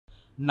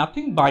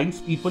Nothing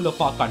binds people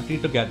of our country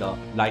together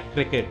like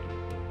cricket.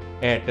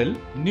 Airtel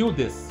knew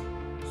this.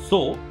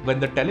 So,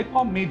 when the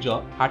telecom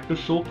major had to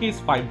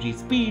showcase 5G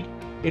speed,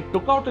 it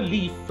took out a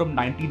leaf from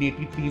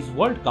 1983's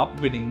World Cup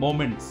winning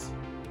moments.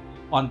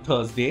 On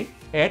Thursday,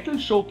 Airtel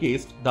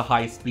showcased the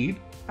high speed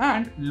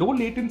and low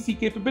latency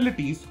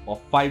capabilities of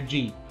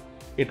 5G.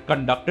 It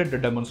conducted the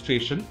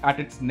demonstration at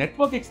its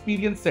Network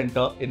Experience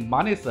Center in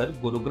Manesar,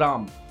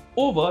 Gurugram,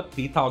 over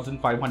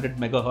 3500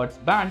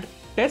 MHz band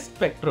test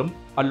spectrum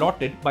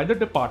allotted by the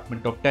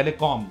Department of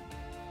Telecom.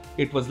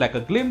 It was like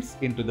a glimpse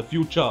into the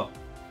future.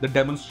 The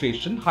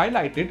demonstration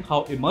highlighted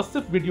how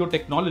immersive video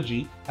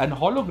technology and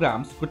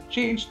holograms could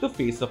change the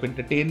face of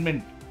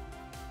entertainment.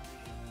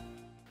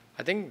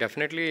 I think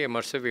definitely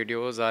immersive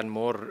videos and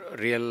more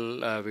real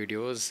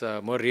videos,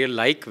 more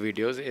real-like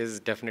videos is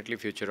definitely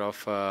future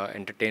of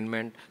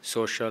entertainment,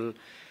 social,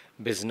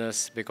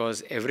 business,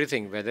 because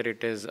everything, whether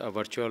it is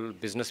virtual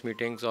business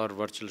meetings or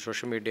virtual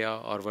social media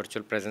or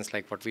virtual presence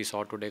like what we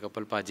saw today,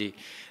 Kapil Paji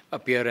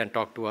appear and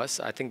talk to us,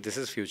 I think this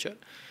is future.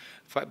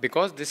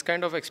 Because this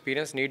kind of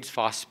experience needs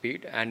fast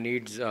speed and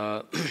needs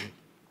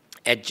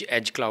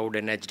edge cloud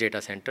and edge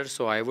data centers.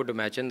 So I would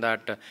imagine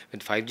that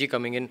with 5G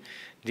coming in,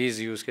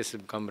 these use cases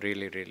become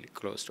really, really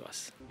close to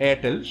us.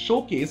 Airtel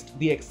showcased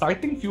the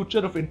exciting future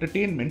of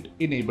entertainment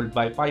enabled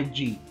by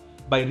 5G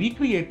by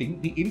recreating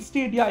the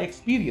Instadia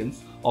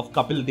experience of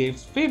Kapil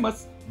Dev's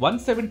famous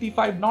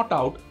 175 not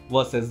out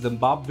versus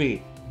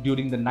Zimbabwe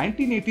during the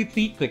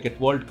 1983 Cricket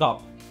World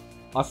Cup.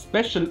 A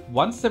special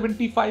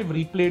 175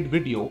 replayed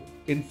video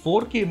in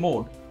 4K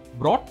mode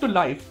brought to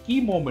life key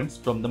moments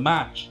from the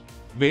match,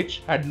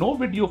 which had no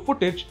video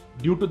footage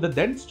due to the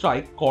then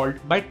strike called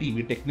by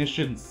TV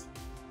technicians.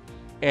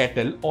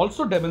 Airtel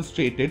also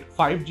demonstrated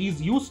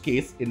 5G's use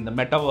case in the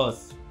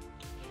metaverse.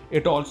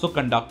 It also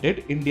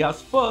conducted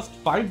India's first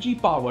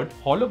 5G-powered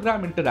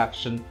hologram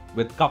interaction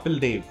with Kapil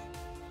Dev.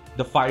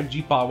 The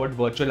 5G-powered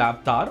virtual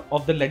avatar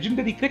of the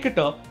legendary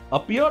cricketer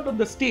appeared on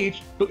the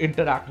stage to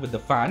interact with the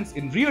fans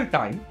in real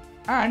time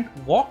and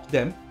walked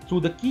them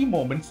through the key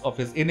moments of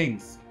his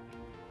innings.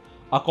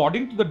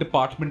 According to the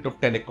Department of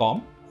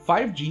Telecom,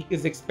 5G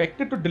is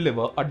expected to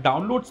deliver a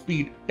download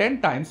speed 10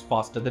 times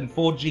faster than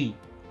 4G,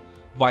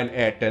 while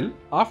Airtel,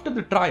 after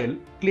the trial,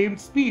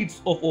 claimed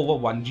speeds of over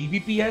 1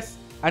 Gbps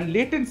and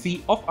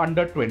latency of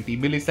under 20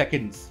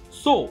 milliseconds.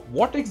 So,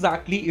 what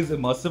exactly is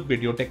immersive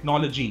video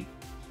technology?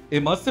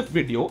 Immersive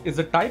video is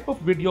a type of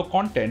video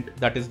content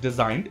that is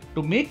designed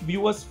to make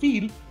viewers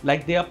feel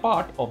like they are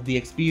part of the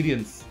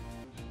experience.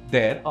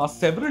 There are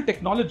several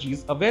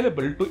technologies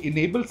available to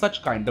enable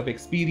such kind of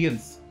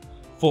experience.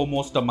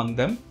 Foremost among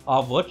them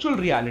are virtual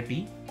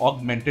reality,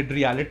 augmented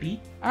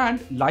reality,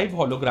 and live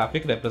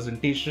holographic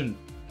representation.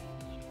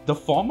 The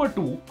former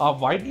two are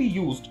widely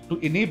used to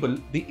enable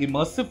the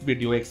immersive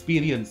video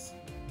experience,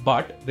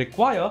 but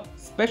require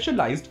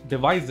specialized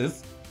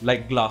devices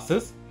like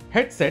glasses,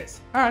 headsets,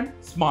 and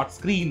smart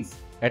screens,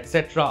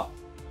 etc.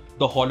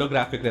 The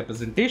holographic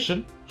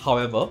representation,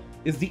 however,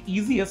 is the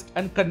easiest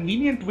and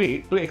convenient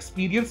way to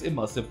experience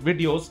immersive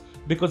videos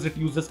because it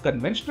uses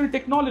conventional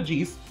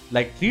technologies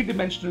like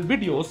three-dimensional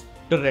videos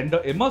to render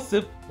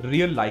immersive,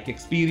 real-like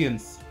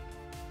experience.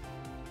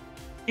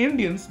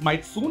 Indians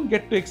might soon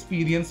get to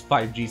experience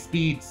 5G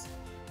speeds.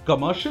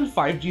 Commercial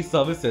 5G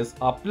services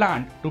are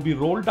planned to be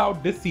rolled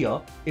out this year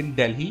in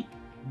Delhi,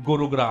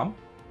 Gurugram,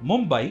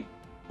 Mumbai,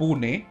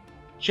 Pune,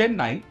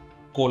 Chennai,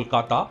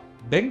 Kolkata,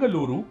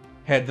 Bengaluru,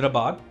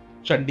 Hyderabad,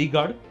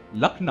 Chandigarh,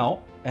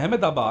 Lucknow,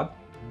 Ahmedabad,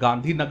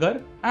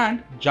 Gandhinagar,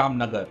 and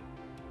Jamnagar.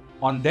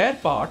 On their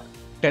part,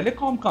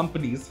 telecom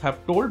companies have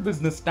told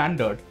Business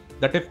Standard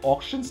that if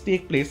auctions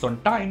take place on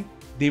time,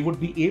 they would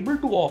be able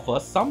to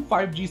offer some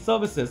 5G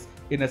services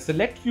in a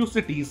select few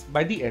cities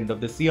by the end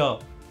of this year.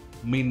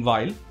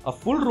 Meanwhile, a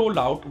full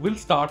rollout will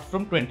start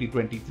from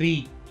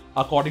 2023.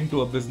 According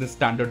to a Business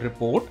Standard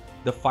report,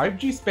 the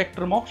 5G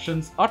spectrum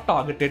auctions are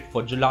targeted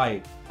for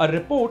July. A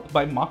report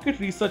by market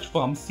research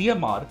firm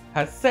CMR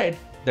has said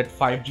that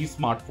 5G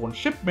smartphone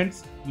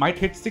shipments might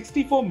hit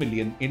 64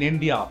 million in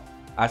India,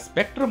 as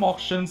spectrum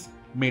auctions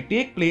may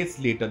take place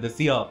later this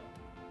year.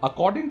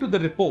 According to the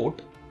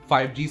report,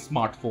 5G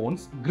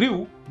smartphones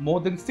grew more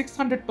than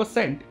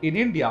 600% in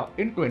India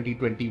in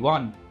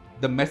 2021.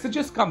 The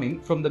messages coming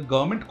from the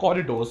government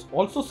corridors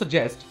also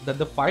suggest that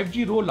the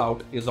 5G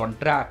rollout is on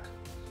track.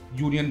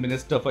 Union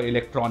Minister for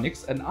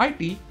Electronics and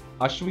IT,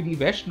 Ashwini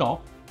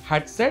Vaishnaw,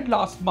 had said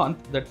last month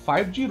that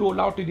 5G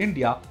rollout in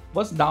India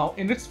was now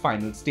in its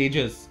final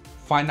stages.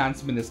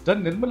 Finance Minister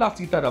Nirmala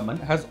Sitharaman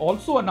has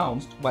also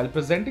announced while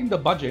presenting the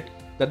budget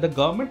that the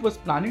government was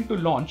planning to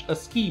launch a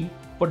scheme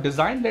for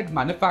design-led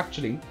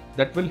manufacturing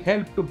that will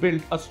help to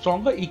build a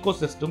stronger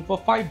ecosystem for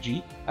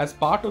 5G as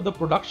part of the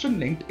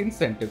production-linked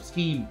incentive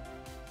scheme.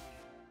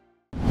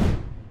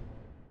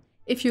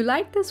 If you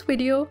like this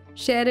video,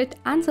 share it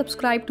and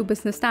subscribe to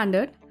Business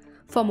Standard.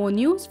 For more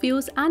news,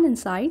 views and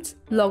insights,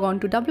 log on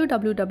to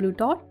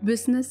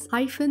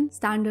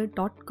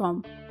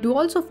www.business-standard.com. Do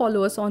also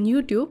follow us on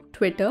YouTube,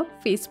 Twitter,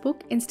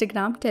 Facebook,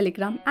 Instagram,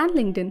 Telegram and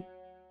LinkedIn.